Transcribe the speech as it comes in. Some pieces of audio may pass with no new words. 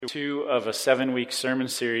Two of a 7-week sermon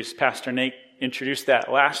series. Pastor Nate introduced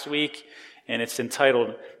that last week, and it's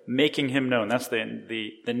entitled Making Him Known. That's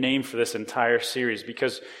the name for this entire series,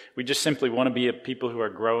 because we just simply want to be a people who are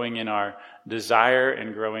growing in our desire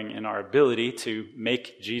and growing in our ability to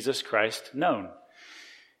make Jesus Christ known,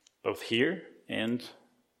 both here and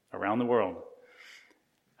around the world.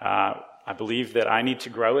 I believe that I need to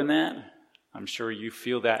grow in that. I'm sure you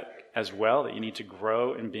feel that as well, that you need to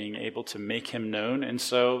grow in being able to make him known. And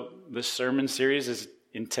so this sermon series is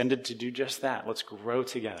intended to do just that. Let's grow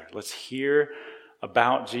together. Let's hear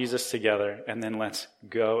about Jesus together, and then let's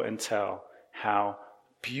go and tell how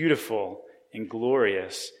beautiful and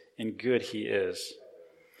glorious and good he is.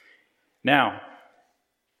 Now,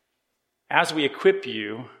 as we equip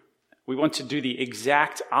you, we want to do the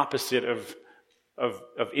exact opposite of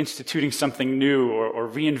instituting something new or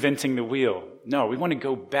reinventing the wheel. No, we want to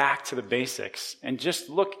go back to the basics and just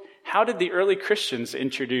look, how did the early Christians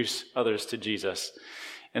introduce others to Jesus?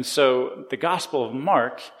 And so the Gospel of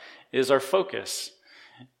Mark is our focus.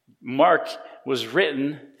 Mark was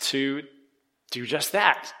written to do just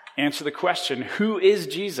that. Answer the question, who is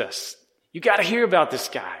Jesus? You got to hear about this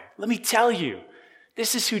guy. Let me tell you,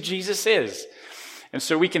 this is who Jesus is. And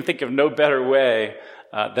so we can think of no better way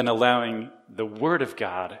than allowing the Word of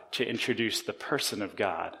God to introduce the person of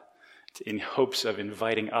God in hopes of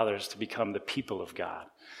inviting others to become the people of God.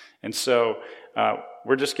 And so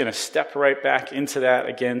we're just going to step right back into that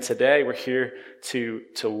again today. We're here to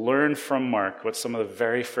learn from Mark what some of the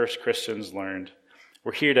very first Christians learned.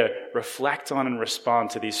 We're here to reflect on and respond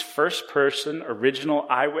to these first-person, original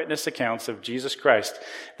eyewitness accounts of Jesus Christ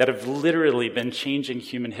that have literally been changing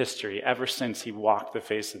human history ever since he walked the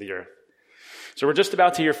face of the earth. So we're just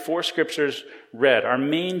about to hear 4 scriptures read. Our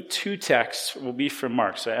main 2 texts will be from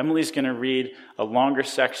Mark. So Emily's going to read a longer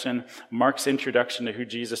section, Mark's introduction to who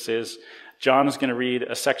Jesus is. John is going to read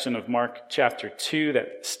a section of Mark chapter 2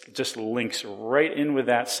 that just links right in with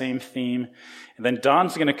that same theme. And then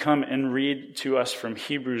Don's going to come and read to us from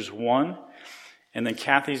Hebrews 1. And then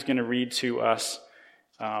Kathy's going to read to us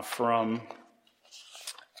from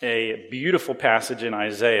a beautiful passage in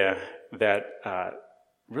Isaiah that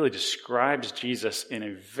really describes Jesus in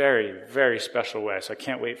a very, very special way. So I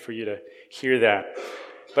can't wait for you to hear that.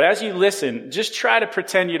 But as you listen, just try to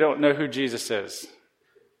pretend you don't know who Jesus is.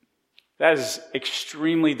 That is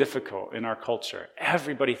extremely difficult in our culture.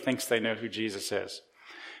 Everybody thinks they know who Jesus is.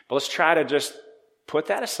 But let's try to just put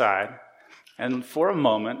that aside and for a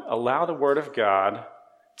moment allow the Word of God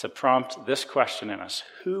to prompt this question in us.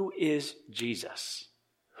 Who is Jesus?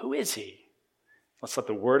 Who is he? Let's let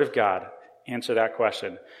the Word of God answer that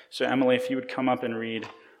question. So Emily, if you would come up and read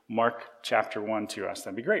Mark chapter 1 to us,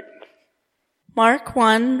 that'd be great. Mark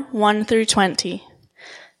 1, 1 through 20.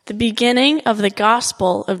 The beginning of the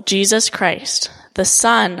gospel of Jesus Christ, the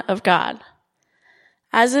Son of God.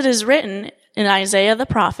 As it is written in Isaiah the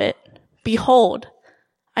prophet, "Behold,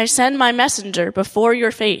 I send my messenger before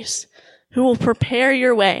your face, who will prepare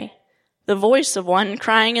your way, the voice of one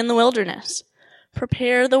crying in the wilderness,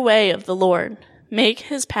 prepare the way of the Lord. Make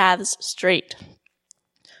his paths straight."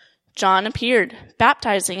 John appeared,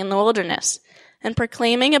 baptizing in the wilderness, and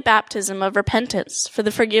proclaiming a baptism of repentance for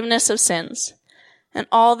the forgiveness of sins. And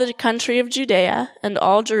all the country of Judea and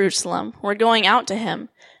all Jerusalem were going out to him,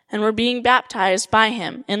 and were being baptized by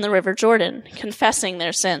him in the river Jordan, confessing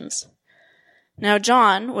their sins. Now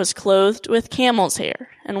John was clothed with camel's hair,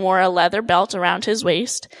 and wore a leather belt around his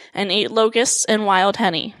waist, and ate locusts and wild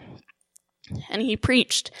honey. And he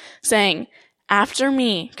preached, saying, "After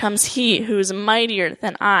me comes he who is mightier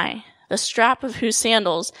than I, the strap of whose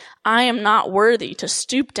sandals I am not worthy to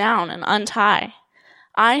stoop down and untie.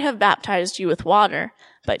 I have baptized you with water,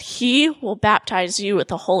 but he will baptize you with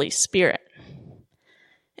the Holy Spirit."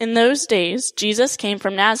 In those days, Jesus came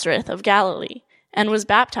from Nazareth of Galilee, and was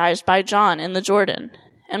baptized by John in the Jordan.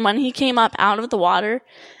 And when he came up out of the water,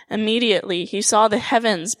 immediately he saw the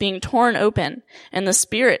heavens being torn open, and the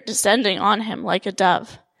Spirit descending on him like a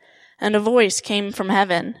dove. And a voice came from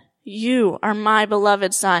heaven, "You are my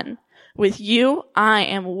beloved Son. With you I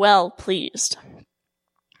am well pleased."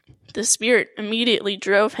 The Spirit immediately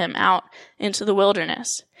drove him out into the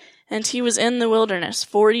wilderness. And he was in the wilderness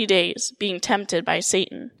 40 days, being tempted by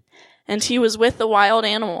Satan. And he was with the wild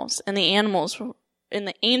animals, and the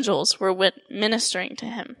angels were ministering to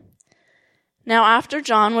him. Now after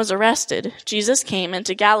John was arrested, Jesus came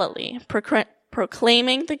into Galilee,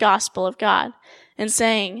 proclaiming the gospel of God, and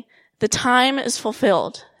saying, "The time is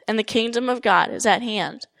fulfilled, and the kingdom of God is at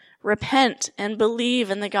hand. Repent and believe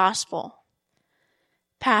in the gospel."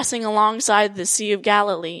 Passing alongside the Sea of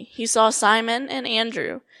Galilee, he saw Simon and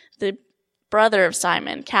Andrew, the brother of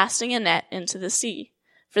Simon, casting a net into the sea,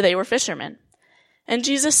 for they were fishermen. And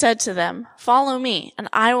Jesus said to them, "Follow me, and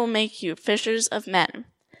I will make you fishers of men."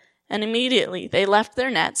 And immediately they left their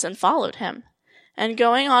nets and followed him. And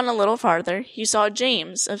going on a little farther, he saw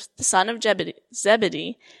James, the son of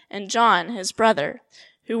Zebedee, and John, his brother,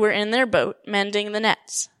 who were in their boat mending the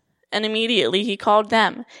nets. And immediately he called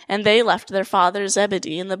them, and they left their father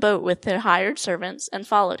Zebedee in the boat with their hired servants and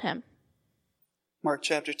followed him. Mark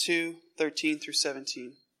chapter 2, 13 through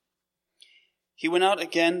 17. He went out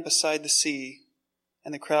again beside the sea,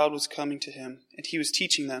 and the crowd was coming to him, and he was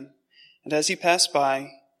teaching them. And as he passed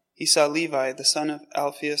by, he saw Levi, the son of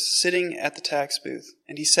Alphaeus, sitting at the tax booth,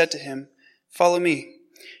 and he said to him, "Follow me."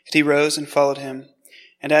 And he rose and followed him.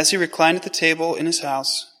 And as he reclined at the table in his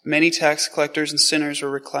house, many tax collectors and sinners were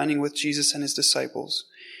reclining with Jesus and his disciples,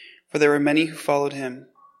 for there were many who followed him.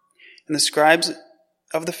 And the scribes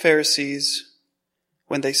of the Pharisees,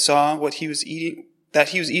 when they saw that he was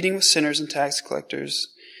eating with sinners and tax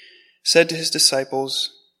collectors, said to his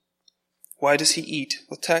disciples, "Why does he eat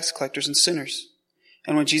with tax collectors and sinners?"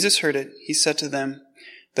 And when Jesus heard it, he said to them,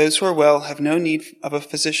 "Those who are well have no need of a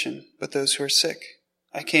physician, but those who are sick.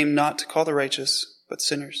 I came not to call the righteous, but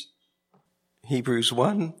sinners." Hebrews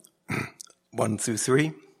 1, 1 through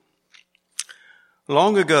 3.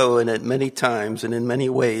 Long ago and at many times and in many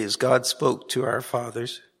ways, God spoke to our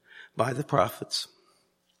fathers by the prophets.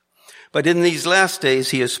 But in these last days,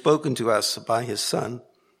 he has spoken to us by his Son,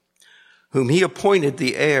 whom he appointed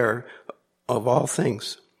the heir of all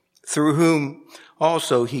things, through whom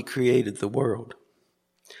also he created the world.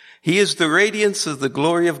 He is the radiance of the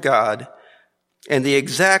glory of God and the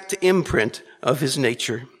exact imprint of his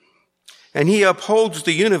nature. And he upholds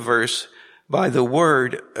the universe by the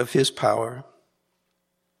word of his power.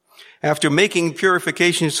 After making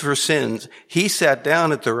purifications for sins, he sat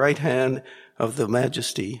down at the right hand of the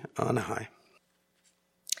Majesty on high.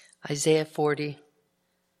 Isaiah 40,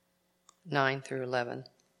 9 through 11.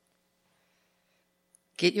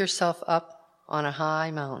 Get yourself up on a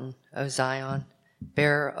high mountain, O Zion,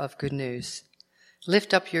 bearer of good news.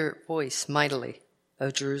 Lift up your voice mightily,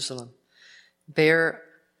 O Jerusalem, bearer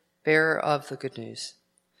of the good news.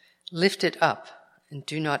 Lift it up and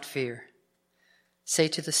do not fear. Say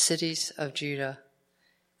to the cities of Judah,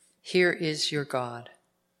 here is your God.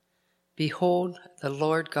 Behold, the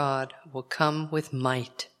Lord God will come with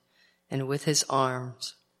might and with his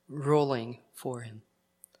arms rolling for him.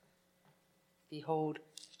 Behold,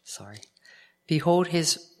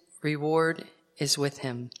 his reward is with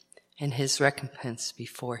him, and his recompense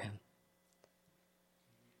before him.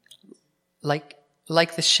 Like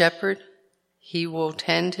the shepherd, he will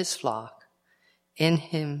tend his flock. In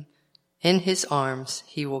his arms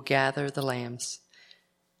he will gather the lambs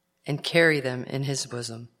and carry them in his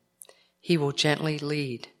bosom. He will gently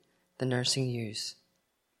lead the nursing ewes.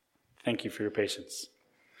 Thank you for your patience.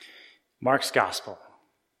 Mark's Gospel.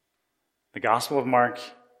 The Gospel of Mark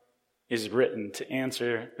is written to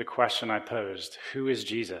answer the question I posed. Who is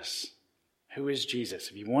Jesus? Who is Jesus?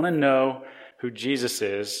 If you want to know who Jesus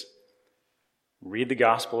is, read the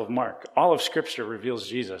Gospel of Mark. All of Scripture reveals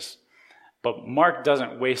Jesus, but Mark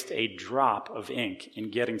doesn't waste a drop of ink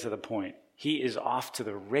in getting to the point. He is off to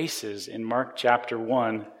the races in Mark chapter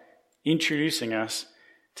 1, introducing us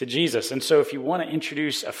to Jesus. And so if you want to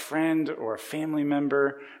introduce a friend or a family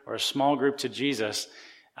member or a small group to Jesus,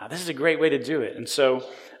 this is a great way to do it. And so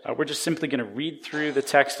we're just simply going to read through the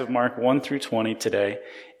text of Mark 1 through 20 today,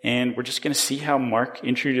 and we're just going to see how Mark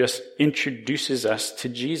introduces us to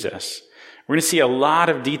Jesus. We're going to see a lot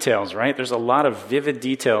of details, right? There's a lot of vivid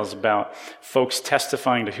details about folks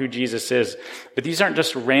testifying to who Jesus is. But these aren't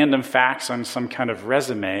just random facts on some kind of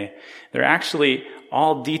resume. They're actually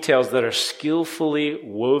all details that are skillfully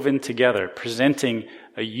woven together, presenting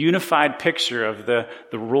a unified picture of the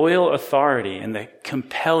royal authority and the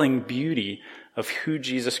compelling beauty of who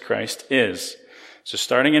Jesus Christ is. So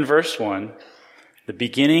starting in verse 1, the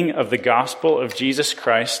beginning of the gospel of Jesus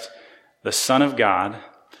Christ, the Son of God.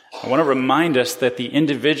 I want to remind us that the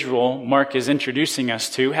individual Mark is introducing us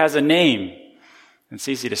to has a name. It's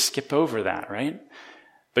easy to skip over that, right?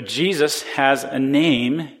 But Jesus has a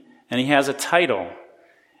name and he has a title.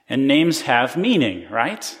 And names have meaning,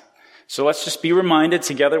 right? So let's just be reminded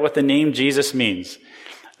together what the name Jesus means.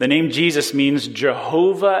 The name Jesus means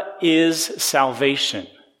Jehovah is salvation.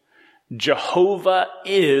 Jehovah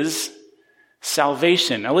is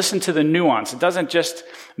salvation. Now listen to the nuance. It doesn't just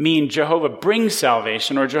mean Jehovah brings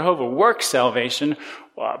salvation or Jehovah works salvation,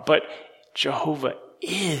 but Jehovah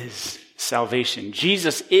is salvation.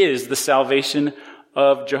 Jesus is the salvation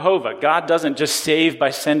of Jehovah. God doesn't just save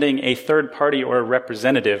by sending a third party or a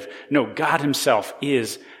representative. No, God himself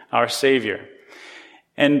is our Savior.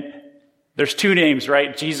 And There's two names,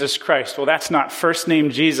 right? Jesus Christ. Well, that's not first name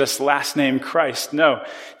Jesus, last name Christ. No,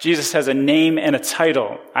 Jesus has a name and a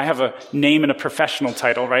title. I have a name and a professional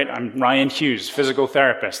title, right? I'm Ryan Hughes, physical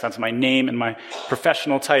therapist. That's my name and my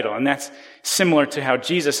professional title. And that's similar to how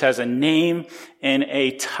Jesus has a name and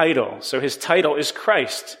a title. So his title is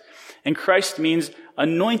Christ. And Christ means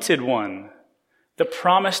anointed one, the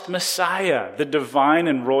promised Messiah, the divine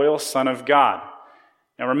and royal Son of God.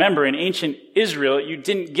 Now remember, in ancient Israel, you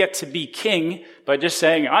didn't get to be king by just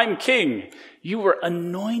saying, I'm king. You were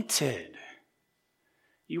anointed.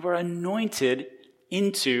 You were anointed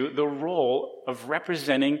into the role of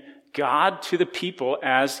representing God to the people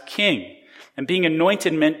as king. And being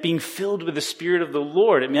anointed meant being filled with the Spirit of the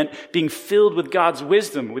Lord. It meant being filled with God's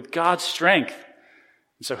wisdom, with God's strength.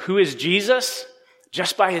 And so who is Jesus?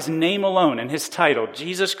 Just by his name alone and his title,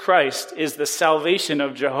 Jesus Christ is the salvation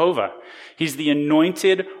of Jehovah. He's the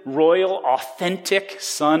anointed, royal, authentic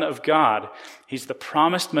Son of God. He's the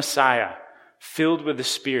promised Messiah, filled with the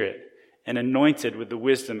Spirit and anointed with the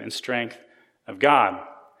wisdom and strength of God.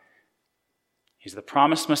 He's the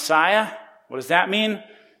promised Messiah. What does that mean?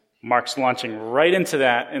 Mark's launching right into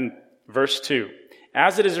that in verse 2.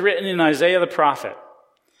 As it is written in Isaiah the prophet.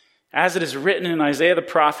 As it is written in Isaiah the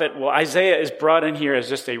prophet, well, Isaiah is brought in here as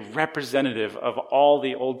just a representative of all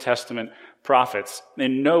the Old Testament prophets.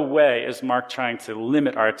 In no way is Mark trying to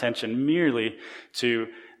limit our attention merely to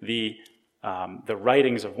the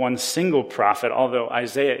writings of one single prophet, although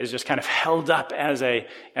Isaiah is just kind of held up as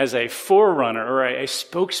a forerunner or a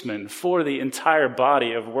spokesman for the entire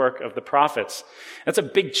body of work of the prophets. That's a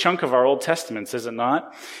big chunk of our Old Testaments, is it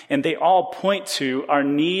not? And they all point to our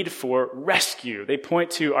need for rescue. They point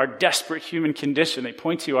to our desperate human condition. They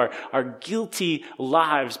point to our guilty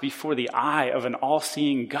lives before the eye of an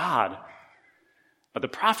all-seeing God. But the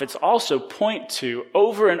prophets also point to,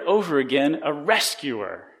 over and over again, a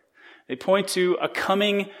rescuer. They point to a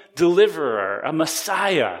coming deliverer, a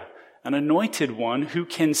Messiah, an anointed one who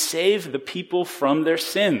can save the people from their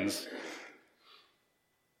sins.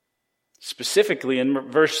 Specifically, in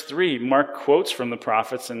verse 3, Mark quotes from the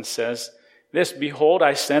prophets and says this, "Behold,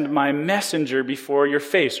 I send my messenger before your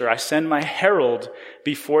face," or "I send my herald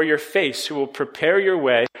before your face, who will prepare your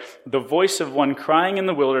way, the voice of one crying in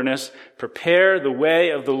the wilderness, prepare the way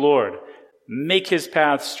of the Lord, make his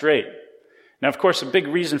path straight." Now, of course, a big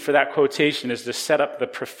reason for that quotation is to set up the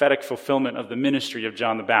prophetic fulfillment of the ministry of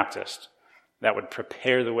John the Baptist. That would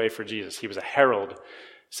prepare the way for Jesus. He was a herald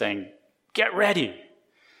saying, get ready.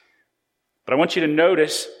 But I want you to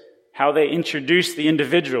notice how they introduce the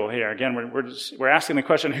individual here. Again, we're asking the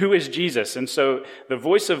question, who is Jesus? And so the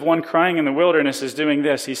voice of one crying in the wilderness is doing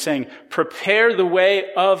this. He's saying, prepare the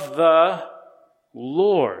way of the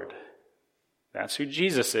Lord. That's who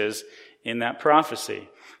Jesus is in that prophecy.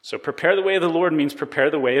 So prepare the way of the Lord means prepare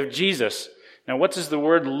the way of Jesus. Now, what does the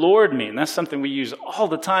word Lord mean? That's something we use all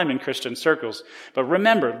the time in Christian circles. But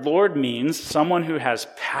remember, Lord means someone who has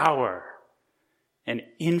power and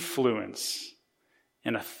influence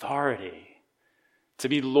and authority. To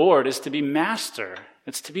be Lord is to be master.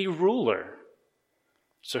 It's to be ruler.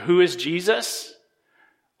 So who is Jesus?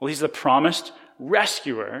 Well, he's the promised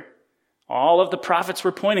rescuer. All of the prophets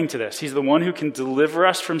were pointing to this. He's the one who can deliver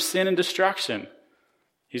us from sin and destruction.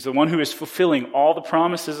 He's the one who is fulfilling all the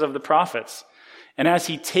promises of the prophets. And as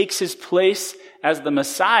he takes his place as the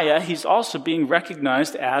Messiah, he's also being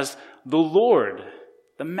recognized as the Lord,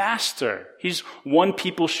 the Master. He's one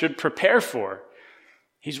people should prepare for.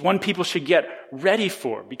 He's one people should get ready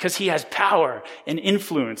for because he has power and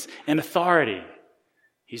influence and authority.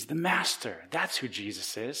 He's the Master. That's who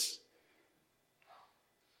Jesus is.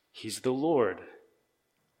 He's the Lord.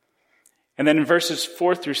 And then in verses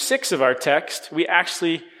 4 through 6 of our text, we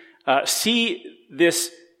actually see this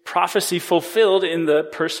prophecy fulfilled in the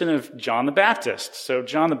person of John the Baptist. So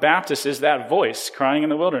John the Baptist is that voice crying in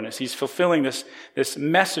the wilderness. He's fulfilling this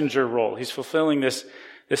messenger role. He's fulfilling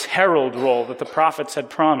this herald role that the prophets had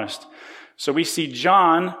promised. So we see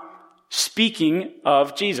John speaking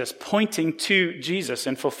of Jesus, pointing to Jesus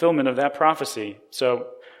in fulfillment of that prophecy. So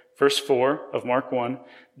verse 4 of Mark 1,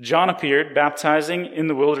 John appeared, baptizing in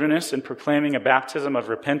the wilderness and proclaiming a baptism of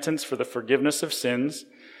repentance for the forgiveness of sins.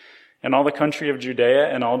 And all the country of Judea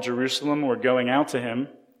and all Jerusalem were going out to him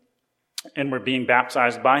and were being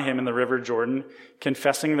baptized by him in the river Jordan,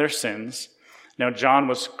 confessing their sins. Now John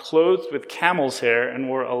was clothed with camel's hair and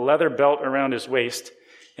wore a leather belt around his waist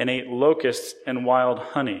and ate locusts and wild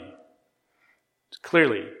honey.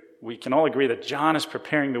 Clearly, we can all agree that John is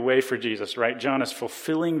preparing the way for Jesus, right? John is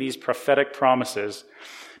fulfilling these prophetic promises.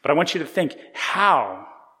 But I want you to think, how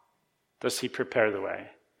does he prepare the way?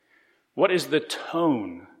 What is the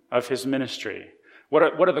tone of his ministry?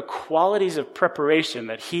 What are the qualities of preparation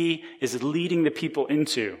that he is leading the people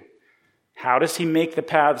into? How does he make the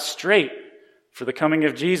path straight for the coming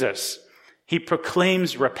of Jesus? He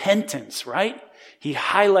proclaims repentance, right? He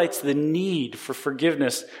highlights the need for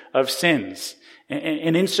forgiveness of sins.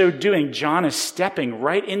 And in so doing, John is stepping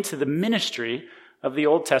right into the ministry of the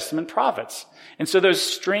Old Testament prophets. And so those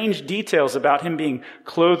strange details about him being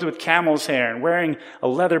clothed with camel's hair and wearing a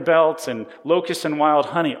leather belt and locusts and wild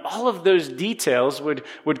honey, all of those details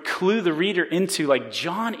would clue the reader into, like,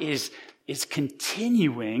 John is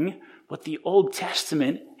continuing what the Old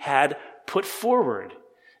Testament had put forward.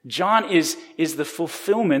 John is the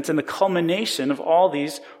fulfillment and the culmination of all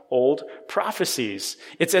these old prophecies.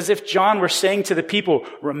 It's as if John were saying to the people,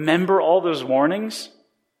 remember all those warnings?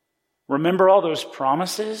 Remember all those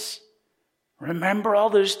promises? Remember all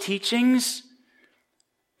those teachings?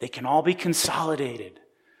 They can all be consolidated.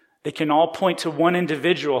 They can all point to one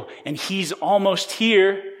individual, and he's almost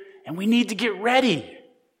here, and we need to get ready.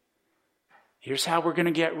 Here's how we're going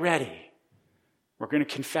to get ready. We're going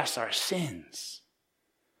to confess our sins.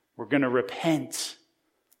 We're going to repent.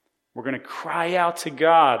 We're going to cry out to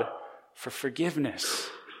God for forgiveness.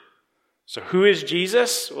 So who is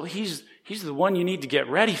Jesus? Well, he's the one you need to get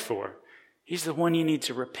ready for. He's the one you need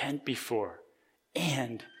to repent before.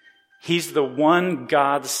 And he's the one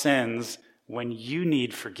God sends when you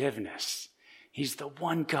need forgiveness. He's the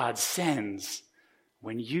one God sends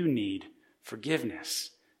when you need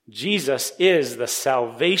forgiveness. Jesus is the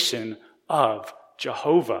salvation of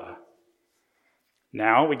Jehovah.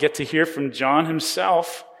 Now we get to hear from John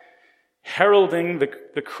himself heralding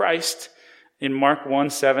the Christ in Mark 1,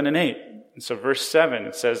 7 and 8. And so verse 7,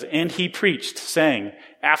 it says, and he preached, saying,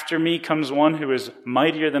 after me comes one who is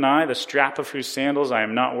mightier than I, the strap of whose sandals I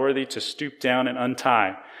am not worthy to stoop down and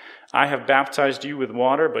untie. I have baptized you with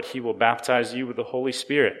water, but he will baptize you with the Holy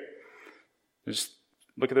Spirit. Just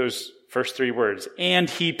look at those first three words. And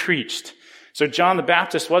he preached. So John the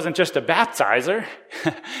Baptist wasn't just a baptizer.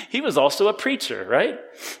 He was also a preacher, right?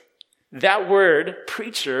 That word,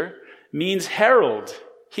 preacher, means herald.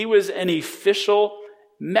 He was an official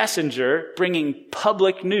messenger bringing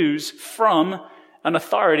public news from an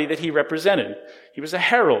authority that he represented. He was a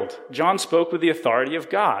herald. John spoke with the authority of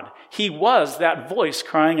God. He was that voice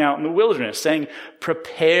crying out in the wilderness, saying,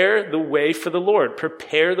 prepare the way for the Lord.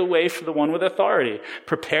 Prepare the way for the one with authority.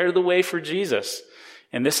 Prepare the way for Jesus.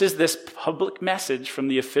 And this is this public message from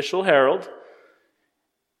the official herald.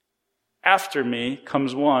 After me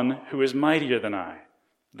comes one who is mightier than I,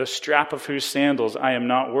 the strap of whose sandals I am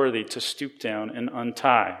not worthy to stoop down and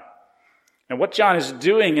untie. And what John is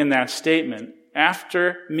doing in that statement,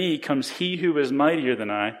 after me comes he who is mightier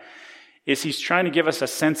than I, is he's trying to give us a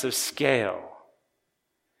sense of scale.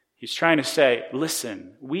 He's trying to say,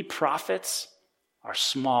 listen, we prophets are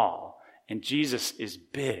small and Jesus is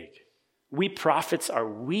big. We prophets are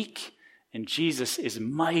weak and Jesus is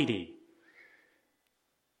mighty.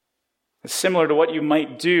 It's similar to what you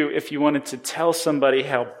might do if you wanted to tell somebody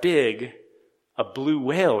how big a blue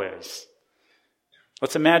whale is.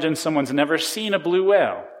 Let's imagine someone's never seen a blue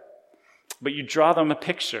whale, but you draw them a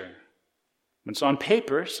picture. It's on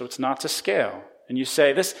paper, so it's not to scale. And you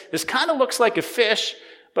say, this kind of looks like a fish,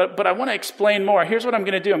 but I want to explain more. Here's what I'm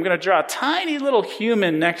going to do. I'm going to draw a tiny little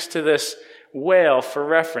human next to this whale for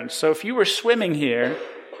reference. So if you were swimming here,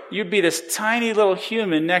 you'd be this tiny little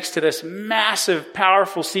human next to this massive,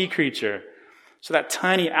 powerful sea creature. So that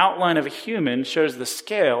tiny outline of a human shows the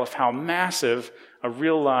scale of how massive a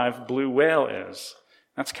real live blue whale is.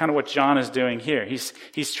 That's kind of what John is doing here.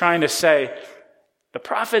 He's trying to say, the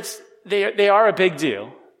prophets, they are a big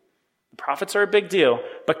deal. The prophets are a big deal,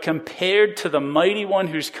 but compared to the mighty one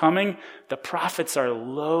who's coming, the prophets are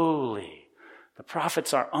lowly. The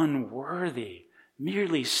prophets are unworthy.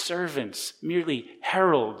 Merely servants, merely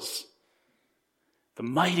heralds. The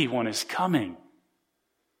mighty one is coming.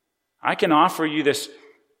 I can offer you this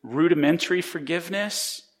rudimentary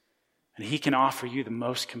forgiveness, and he can offer you the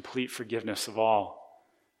most complete forgiveness of all.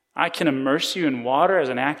 I can immerse you in water as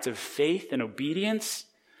an act of faith and obedience,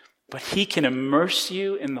 but he can immerse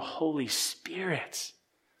you in the Holy Spirit.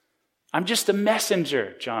 I'm just a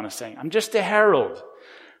messenger, John is saying. I'm just a herald,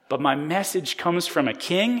 but my message comes from a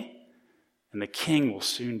king, and the king will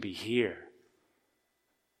soon be here.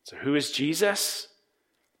 So who is Jesus?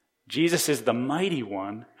 Jesus is the mighty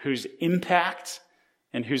one whose impact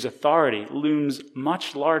and whose authority looms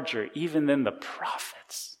much larger even than the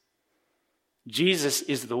prophets. Jesus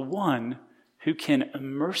is the one who can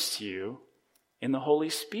immerse you in the Holy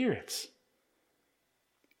Spirit.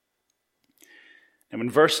 And in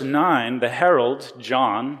verse 9, the herald,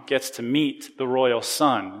 John, gets to meet the royal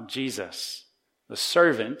son, Jesus. The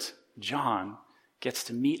servant, John, gets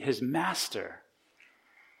to meet his master.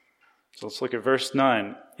 So let's look at verse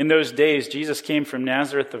 9. In those days, Jesus came from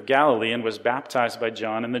Nazareth of Galilee and was baptized by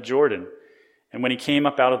John in the Jordan. And when he came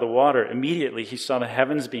up out of the water, immediately he saw the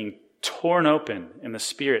heavens being torn open and the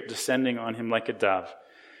Spirit descending on him like a dove.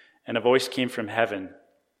 And a voice came from heaven,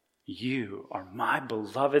 "You are my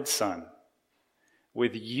beloved Son.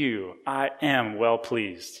 With you I am well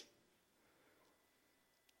pleased."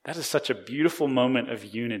 That is such a beautiful moment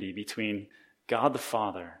of unity between God the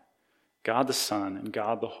Father, God the Son, and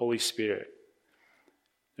God the Holy Spirit.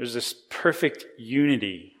 There's this perfect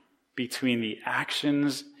unity between the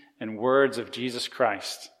actions and words of Jesus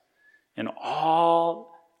Christ and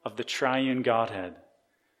all of the triune Godhead.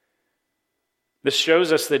 This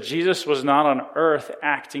shows us that Jesus was not on earth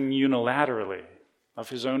acting unilaterally of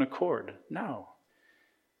his own accord. No.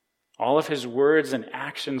 All of his words and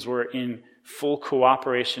actions were in full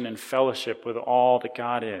cooperation and fellowship with all that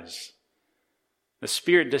God is. The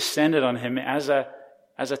Spirit descended on him as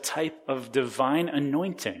a type of divine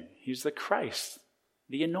anointing. He's the Christ,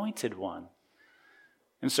 the anointed one.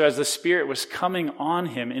 And so as the Spirit was coming on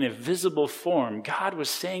him in a visible form, God was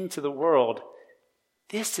saying to the world,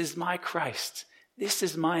 "This is my Christ. This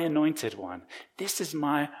is my anointed one. This is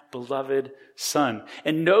my beloved Son."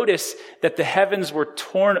 And notice that the heavens were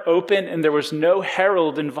torn open and there was no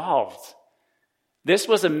herald involved. This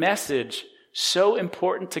was a message so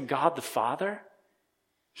important to God the Father,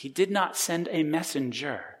 he did not send a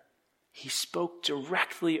messenger. He spoke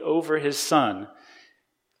directly over his Son,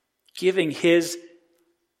 giving his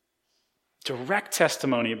direct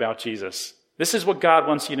testimony about Jesus. This is what God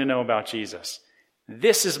wants you to know about Jesus.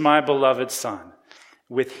 "This is my beloved Son.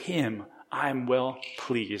 With him I am well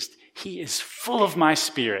pleased. He is full of my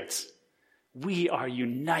Spirit." We are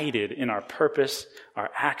united in our purpose,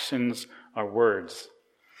 our actions, our words.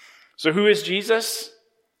 So who is Jesus?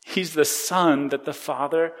 He's the Son that the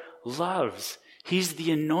Father loves. He's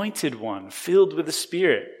the anointed one, filled with the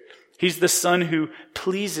Spirit. He's the Son who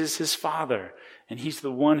pleases his Father. And he's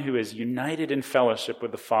the one who is united in fellowship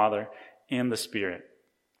with the Father and the Spirit.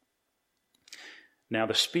 Now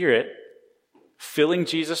the Spirit, filling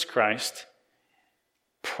Jesus Christ,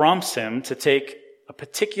 prompts him to take a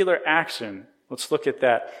particular action. Let's look at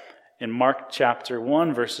that in Mark chapter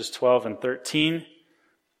 1, verses 12 and 13.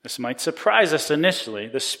 This might surprise us initially.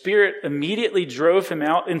 The Spirit immediately drove him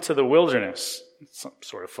out into the wilderness. It's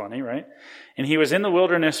sort of funny, right? And he was in the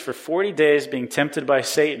wilderness for 40 days being tempted by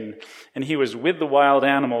Satan, and he was with the wild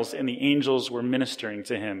animals, and the angels were ministering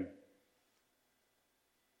to him.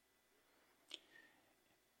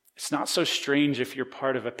 It's not so strange if you're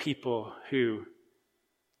part of a people who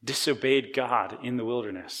disobeyed God in the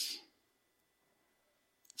wilderness.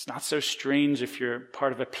 It's not so strange if you're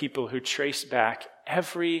part of a people who trace back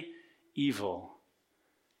every evil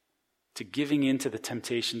to giving in to the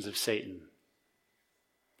temptations of Satan.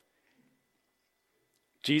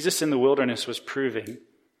 Jesus in the wilderness was proving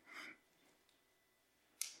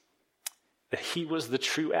that he was the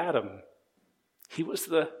true Adam. He was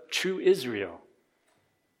the true Israel.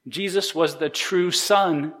 Jesus was the true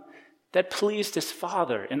Son that pleased his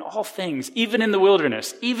Father in all things, even in the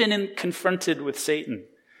wilderness, even in confronted with Satan.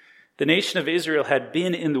 The nation of Israel had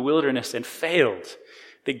been in the wilderness and failed.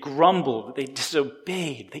 They grumbled, they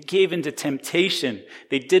disobeyed, they gave in to temptation.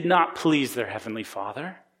 They did not please their heavenly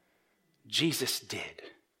Father. Jesus did.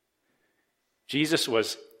 Jesus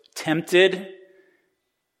was tempted,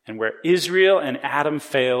 and where Israel and Adam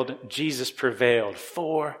failed, Jesus prevailed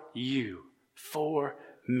for you, for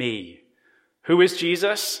me. Who is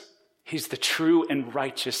Jesus? He's the true and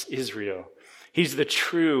righteous Israel. He's the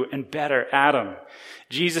true and better Adam.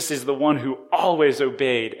 Jesus is the one who always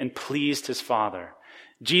obeyed and pleased his Father.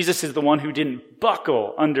 Jesus is the one who didn't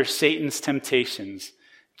buckle under Satan's temptations.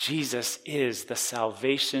 Jesus is the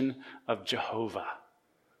salvation of Jehovah.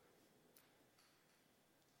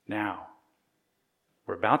 Now,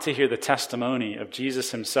 we're about to hear the testimony of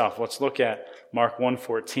Jesus himself. Let's look at Mark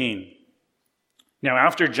 1:14. Now,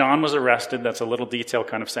 after John was arrested, that's a little detail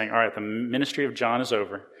kind of saying, all right, the ministry of John is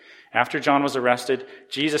over. After John was arrested,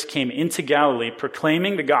 Jesus came into Galilee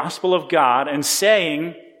proclaiming the gospel of God and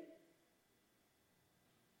saying,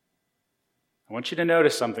 I want you to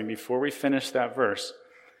notice something before we finish that verse.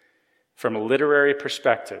 From a literary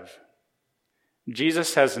perspective,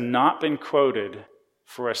 Jesus has not been quoted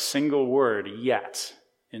for a single word yet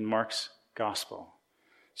in Mark's gospel.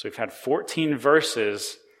 So we've had 14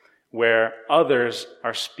 verses where others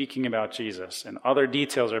are speaking about Jesus and other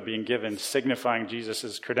details are being given signifying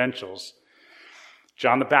Jesus' credentials.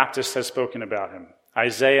 John the Baptist has spoken about him.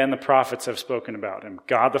 Isaiah and the prophets have spoken about him.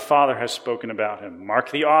 God the Father has spoken about him. Mark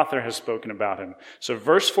the author has spoken about him. So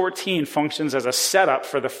verse 14 functions as a setup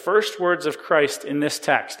for the first words of Christ in this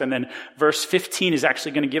text. And then verse 15 is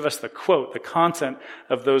actually going to give us the quote, the content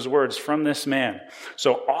of those words from this man.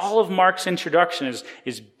 So all of Mark's introduction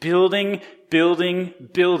is building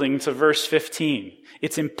to verse 15.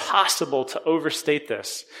 It's impossible to overstate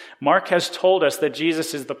this. Mark has told us that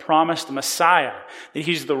Jesus is the promised Messiah, that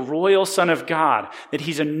he's the royal Son of God, that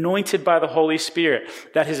he's anointed by the Holy Spirit,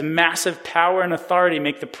 that his massive power and authority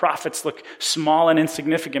make the prophets look small and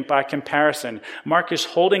insignificant by comparison. Mark is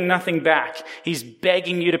holding nothing back. He's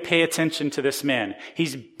begging you to pay attention to this man.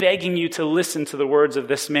 He's begging you to listen to the words of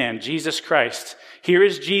this man, Jesus Christ. Here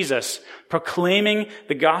is Jesus proclaiming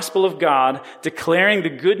the gospel of God, declaring the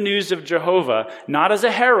good news of Jehovah, not as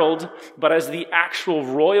a herald, but as the actual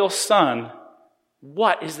royal son.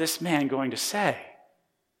 What is this man going to say?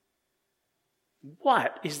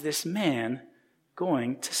 What is this man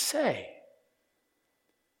going to say?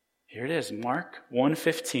 Here it is, Mark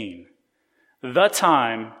 1:15. The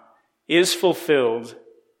time is fulfilled,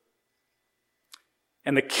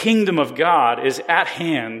 and the kingdom of God is at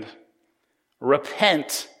hand.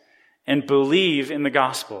 Repent and believe in the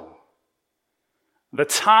gospel. The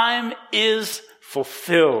time is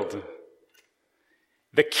fulfilled.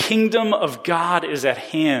 The kingdom of God is at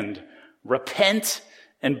hand. Repent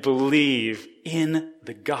and believe in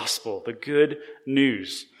the gospel, the good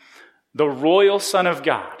news. The royal Son of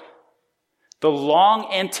God, the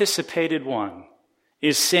long anticipated one,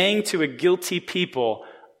 is saying to a guilty people,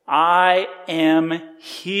 I am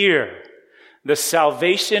here. The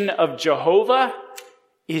salvation of Jehovah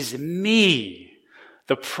is me.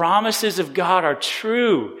 The promises of God are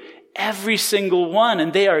true, every single one,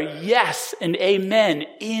 and they are yes and amen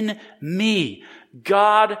in me.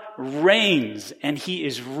 God reigns, and he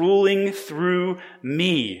is ruling through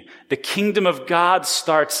me. The kingdom of God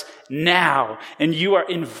starts now, and you are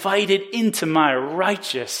invited into my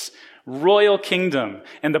righteous royal kingdom.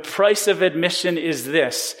 And the price of admission is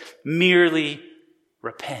this: merely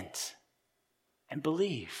repent and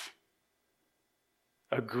believe.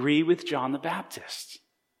 Agree with John the Baptist.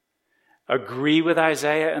 Agree with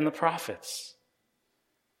Isaiah and the prophets.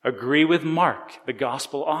 Agree with Mark, the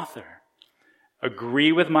gospel author.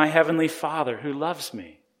 Agree with my heavenly Father who loves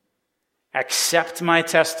me. Accept my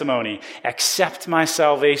testimony. Accept my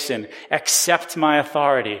salvation. Accept my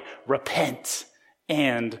authority. Repent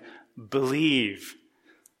and believe.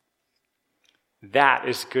 That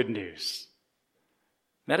is good news.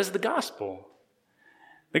 That is the gospel.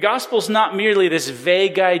 The gospel is not merely this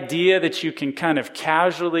vague idea that you can kind of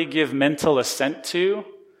casually give mental assent to.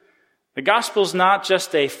 The gospel is not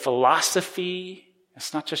just a philosophy.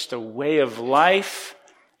 It's not just a way of life.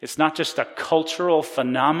 It's not just a cultural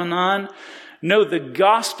phenomenon. No, the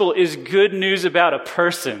gospel is good news about a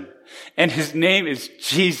person, and his name is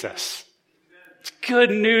Jesus. It's good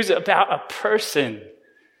news about a person,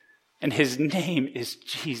 and his name is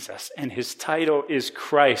Jesus, and his title is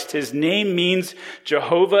Christ. His name means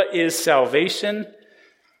Jehovah is salvation,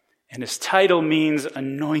 and his title means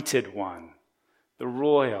anointed one, the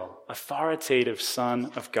royal, authoritative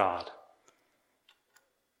Son of God.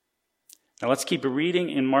 Now let's keep reading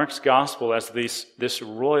in Mark's gospel as this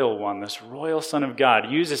royal one, this royal Son of God,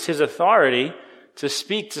 uses his authority to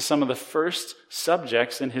speak to some of the first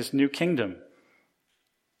subjects in his new kingdom.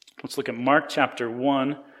 Let's look at Mark chapter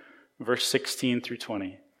 1, verse 16 through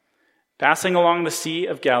 20. Passing along the Sea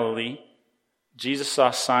of Galilee, Jesus saw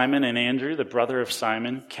Simon and Andrew, the brother of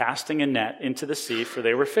Simon, casting a net into the sea, for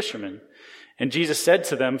they were fishermen. And Jesus said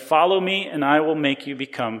to them, "Follow me, and I will make you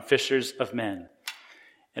become fishers of men."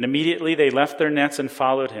 And immediately they left their nets and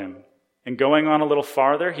followed him. And going on a little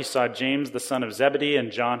farther, he saw James the son of Zebedee and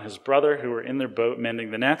John his brother, who were in their boat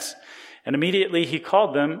mending the nets. And immediately he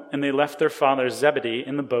called them, and they left their father Zebedee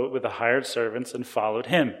in the boat with the hired servants and followed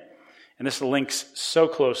him. And this links so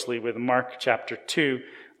closely with Mark chapter 2.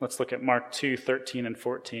 Let's look at Mark 2, 13 and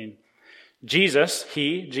 14.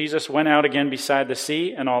 Jesus went out again beside the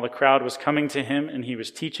sea, and all the crowd was coming to him, and he was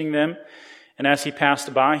teaching them. And as he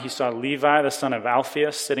passed by, he saw Levi, the son of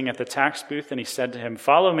Alphaeus, sitting at the tax booth, and he said to him,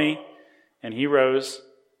 "Follow me." And he rose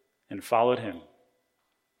and followed him.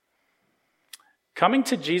 Coming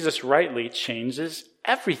to Jesus rightly changes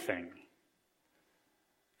everything.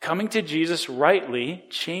 Coming to Jesus rightly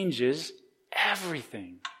changes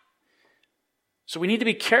everything. So we need to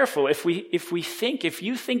be careful. If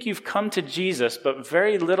you think you've come to Jesus, but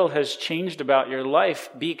very little has changed about your life,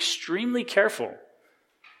 be extremely careful.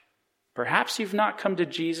 Perhaps you've not come to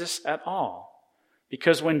Jesus at all.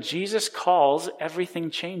 Because when Jesus calls,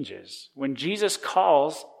 everything changes. When Jesus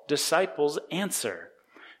calls, disciples answer.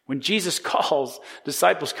 When Jesus calls,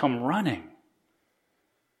 disciples come running.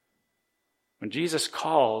 When Jesus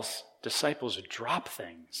calls, disciples drop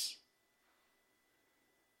things.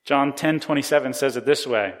 John 10:27 says it this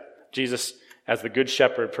way. Jesus, as the good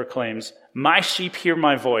shepherd, proclaims, "My sheep hear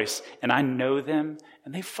my voice, and I know them,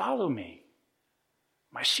 and they follow me."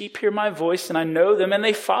 My sheep hear my voice, and I know them, and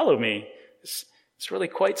they follow me. It's really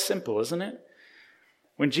quite simple, isn't it?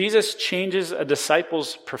 When Jesus changes a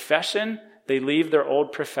disciple's profession, they leave their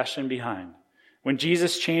old profession behind. When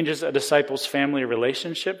Jesus changes a disciple's family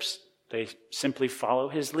relationships, they simply follow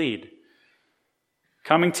his lead.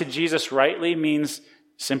 Coming to Jesus rightly means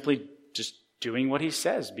simply just doing what he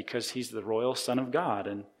says, because he's the royal Son of God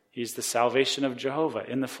and he's the salvation of Jehovah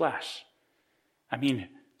in the flesh. I mean,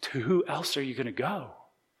 to who else are you going to go?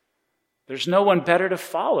 There's no one better to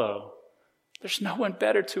follow. There's no one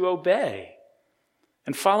better to obey.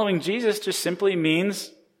 And following Jesus just simply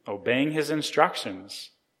means obeying his instructions.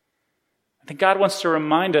 I think God wants to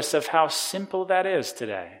remind us of how simple that is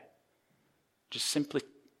today. Just simply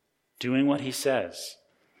doing what he says.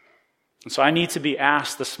 And so I need to be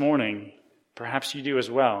asked this morning, perhaps you do as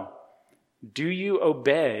well, do you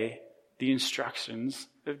obey the instructions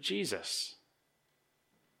of Jesus?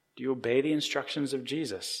 Do you obey the instructions of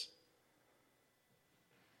Jesus?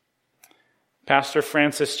 Pastor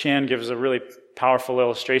Francis Chan gives a really powerful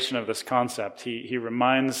illustration of this concept. He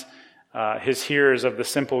reminds his hearers of the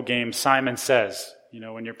simple game Simon Says. You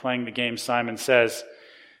know, when you're playing the game Simon Says,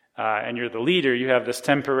 and you're the leader, you have this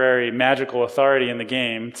temporary magical authority in the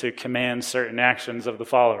game to command certain actions of the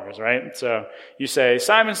followers, right? So you say,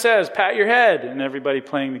 "Simon says, pat your head," and everybody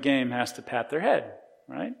playing the game has to pat their head,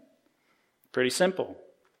 right? Pretty simple.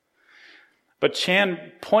 But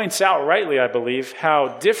Chan points out rightly, I believe,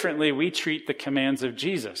 how differently we treat the commands of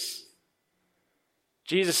Jesus.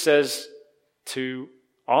 Jesus says to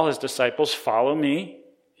all his disciples, "Follow me."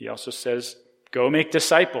 He also says, "Go make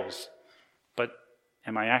disciples." But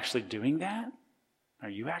am I actually doing that? Are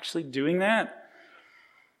you actually doing that?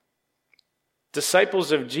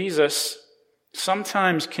 Disciples of Jesus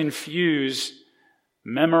sometimes confuse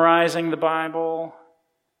memorizing the Bible,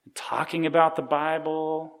 talking about the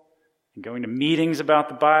Bible, and going to meetings about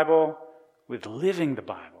the Bible with living the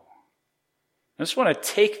Bible. I just want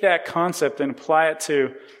to take that concept and apply it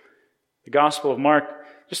to the Gospel of Mark.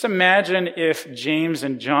 Just imagine if James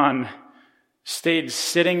and John stayed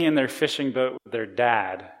sitting in their fishing boat with their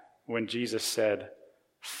dad when Jesus said,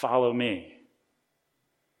 "Follow me."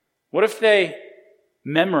 What if they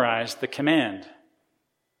memorized the command?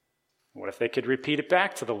 What if they could repeat it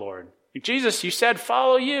back to the Lord? "Jesus, you said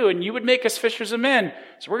follow you, and you would make us fishers of men.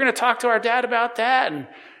 So we're going to talk to our dad about that, and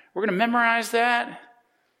we're going to memorize that."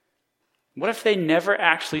 What if they never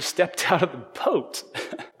actually stepped out of the boat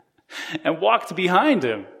and walked behind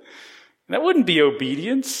him? That wouldn't be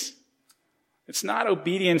obedience. It's not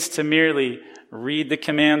obedience to merely read the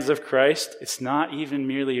commands of Christ. It's not even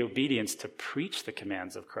merely obedience to preach the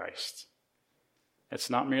commands of Christ. It's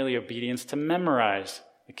not merely obedience to memorize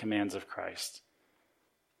the commands of Christ.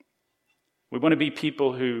 We want to be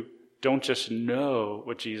people who don't just know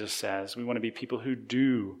what Jesus says. We want to be people who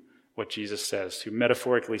do what Jesus says, who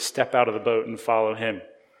metaphorically step out of the boat and follow him.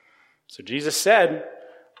 So Jesus said,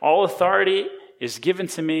 "All authority is given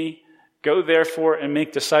to me. Go therefore and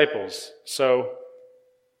make disciples." So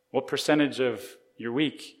what percentage of your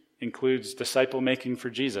week includes disciple making for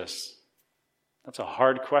Jesus? That's a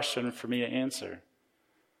hard question for me to answer.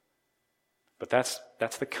 But that's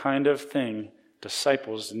the kind of thing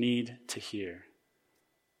disciples need to hear.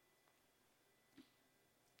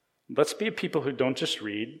 Let's be a people who don't just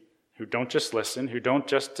read, who don't just listen, who don't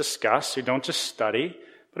just discuss, who don't just study,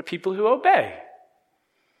 but a people who obey.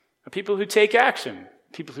 A people who take action.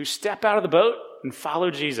 People who step out of the boat and follow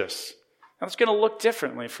Jesus. Now, it's going to look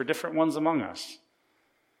differently for different ones among us.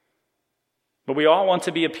 But we all want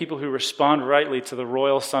to be a people who respond rightly to the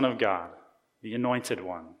royal Son of God, the Anointed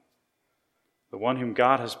One, the one whom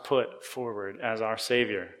God has put forward as our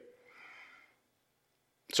Savior.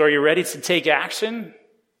 So are you ready to take action?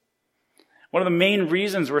 One of the main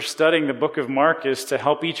reasons we're studying the book of Mark is to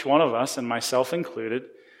help each one of us, and myself included,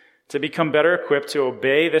 to become better equipped to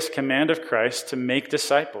obey this command of Christ to make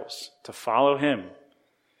disciples, to follow him.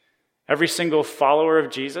 Every single follower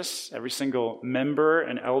of Jesus, every single member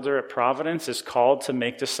and elder at Providence is called to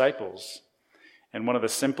make disciples. And one of the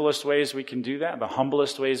simplest ways we can do that, the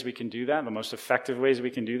humblest ways we can do that, the most effective ways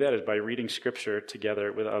we can do that is by reading Scripture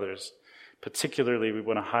together with others. Particularly, we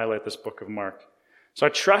want to highlight this book of Mark. So I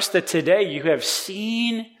trust that today you have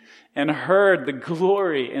seen and heard the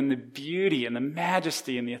glory and the beauty and the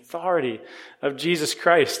majesty and the authority of Jesus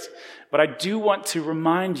Christ. But I do want to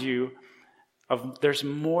remind you of there's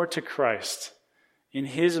more to Christ. In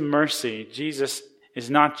his mercy, Jesus is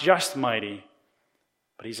not just mighty,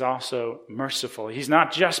 but he's also merciful. He's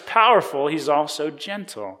not just powerful, he's also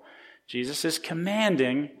gentle. Jesus is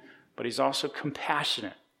commanding, but he's also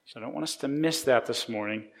compassionate. So I don't want us to miss that this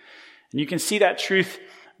morning. And you can see that truth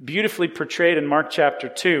beautifully portrayed in Mark chapter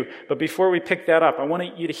 2. But before we pick that up, I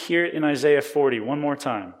want you to hear it in Isaiah 40 one more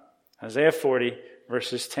time. Isaiah 40,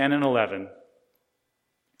 verses 10 and 11.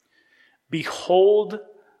 Behold,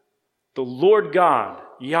 the Lord God,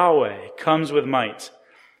 Yahweh, comes with might,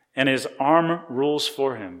 and his arm rules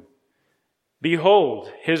for him.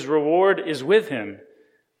 Behold, his reward is with him,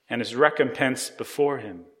 and his recompense before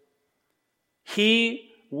him. He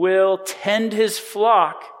will tend his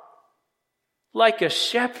flock like a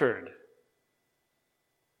shepherd.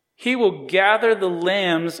 He will gather the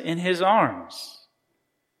lambs in his arms.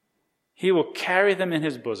 He will carry them in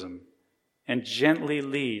his bosom and gently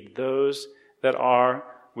lead those that are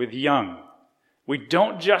with young. We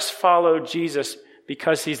don't just follow Jesus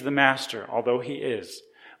because he's the master, although he is.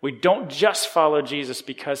 We don't just follow Jesus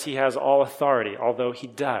because he has all authority, although he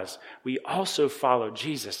does. We also follow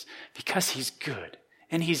Jesus because he's good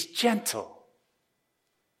and he's gentle.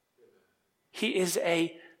 He is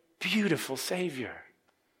a beautiful Savior.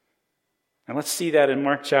 And let's see that in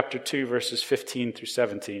Mark chapter 2, verses 15 through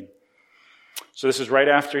 17. So this is right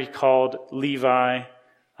after he called Levi.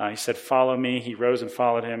 He said, follow me. He rose and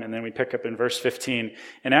followed him. And then we pick up in verse 15.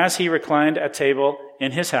 And as he reclined at table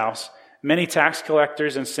in his house, many tax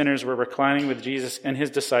collectors and sinners were reclining with Jesus and his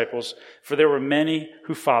disciples, for there were many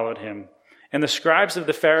who followed him. And the scribes of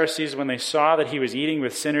the Pharisees, when they saw that he was eating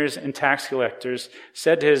with sinners and tax collectors,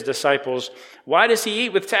 said to his disciples, why does he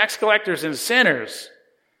eat with tax collectors and sinners?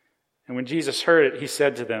 And when Jesus heard it, he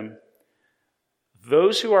said to them,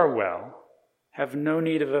 those who are well have no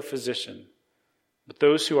need of a physician, but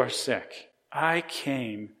those who are sick. I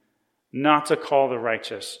came not to call the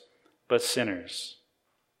righteous, but sinners.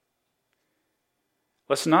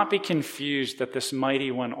 Let's not be confused that this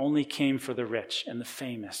mighty one only came for the rich and the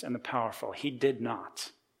famous and the powerful. He did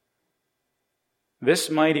not. This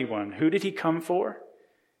mighty one, who did he come for?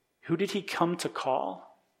 Who did he come to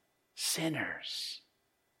call? Sinners,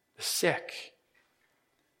 the sick.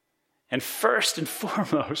 And first and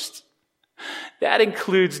foremost, that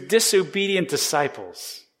includes disobedient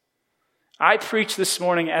disciples. I preach this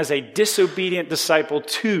morning as a disobedient disciple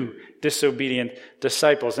to disobedient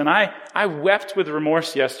disciples. And I wept with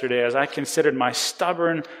remorse yesterday as I considered my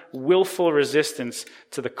stubborn, willful resistance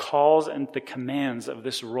to the calls and the commands of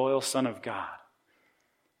this royal Son of God.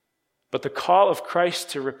 But the call of Christ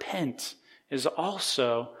to repent is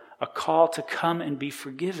also a call to come and be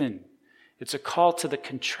forgiven. It's a call to the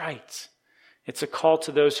contrite. It's a call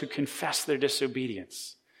to those who confess their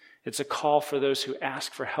disobedience. It's a call for those who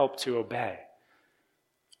ask for help to obey.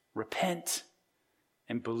 Repent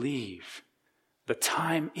and believe. The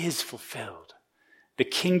time is fulfilled. The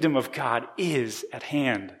kingdom of God is at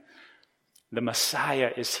hand. The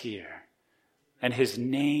Messiah is here. And his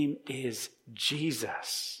name is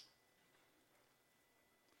Jesus.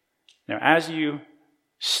 Now, as you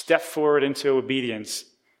step forward into obedience,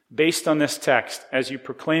 based on this text, as you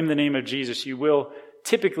proclaim the name of Jesus, you will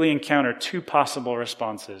typically encounter two possible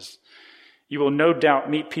responses. You will no doubt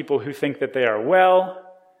meet people who think that they are well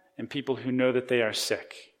and people who know that they are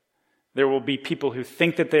sick. There will be people who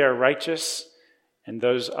think that they are righteous and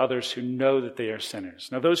those others who know that they are sinners.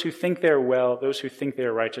 Now, those who think they are well, those who think they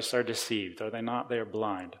are righteous are deceived, are they not? They are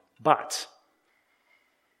blind. But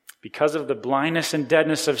because of the blindness and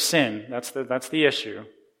deadness of sin, that's the issue,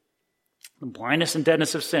 the blindness and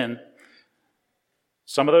deadness of sin,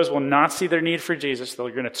 some of those will not see their need for Jesus. They're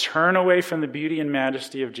going to turn away from the beauty and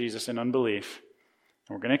majesty of Jesus in unbelief.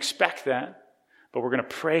 And we're going to expect that, but we're going to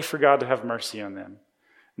pray for God to have mercy on them.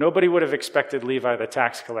 Nobody would have expected Levi the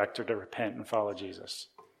tax collector to repent and follow Jesus.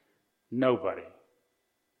 Nobody.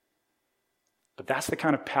 But that's the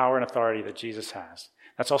kind of power and authority that Jesus has.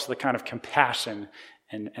 That's also the kind of compassion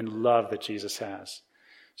and love that Jesus has.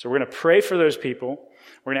 So we're going to pray for those people.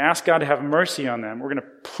 We're going to ask God to have mercy on them. We're going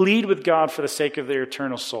to plead with God for the sake of their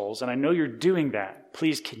eternal souls. And I know you're doing that.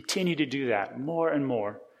 Please continue to do that more and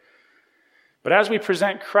more. But as we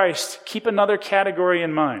present Christ, keep another category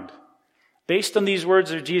in mind. Based on these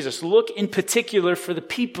words of Jesus, look in particular for the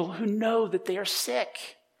people who know that they are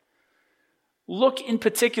sick. Look in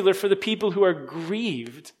particular for the people who are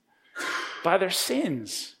grieved by their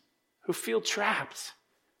sins, who feel trapped,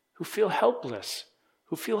 who feel helpless,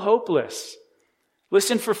 who feel hopeless.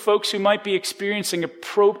 Listen for folks who might be experiencing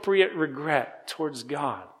appropriate regret towards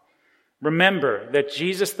God. Remember that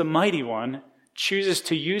Jesus, the Mighty One, chooses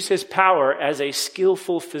to use his power as a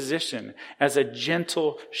skillful physician, as a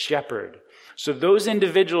gentle shepherd. So those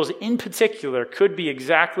individuals in particular could be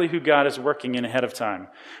exactly who God is working in ahead of time,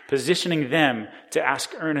 positioning them to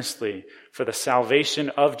ask earnestly for the salvation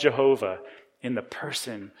of Jehovah in the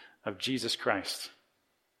person of Jesus Christ.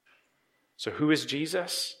 So who is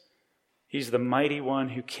Jesus? He's the Mighty One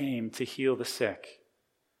who came to heal the sick.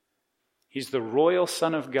 He's the royal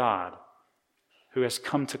Son of God who has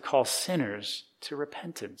come to call sinners to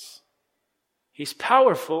repentance. He's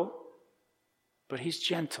powerful, but he's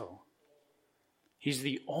gentle. He's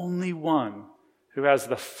the only one who has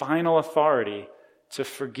the final authority to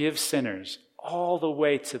forgive sinners all the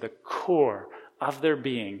way to the core of their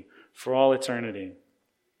being for all eternity.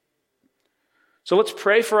 So let's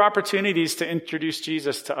pray for opportunities to introduce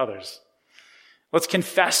Jesus to others. Let's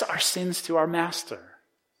confess our sins to our Master.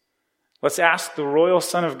 Let's ask the royal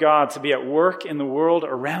Son of God to be at work in the world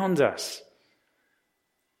around us.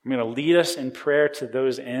 I'm going to lead us in prayer to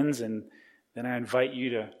those ends, and then I invite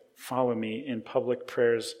you to follow me in public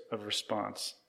prayers of response.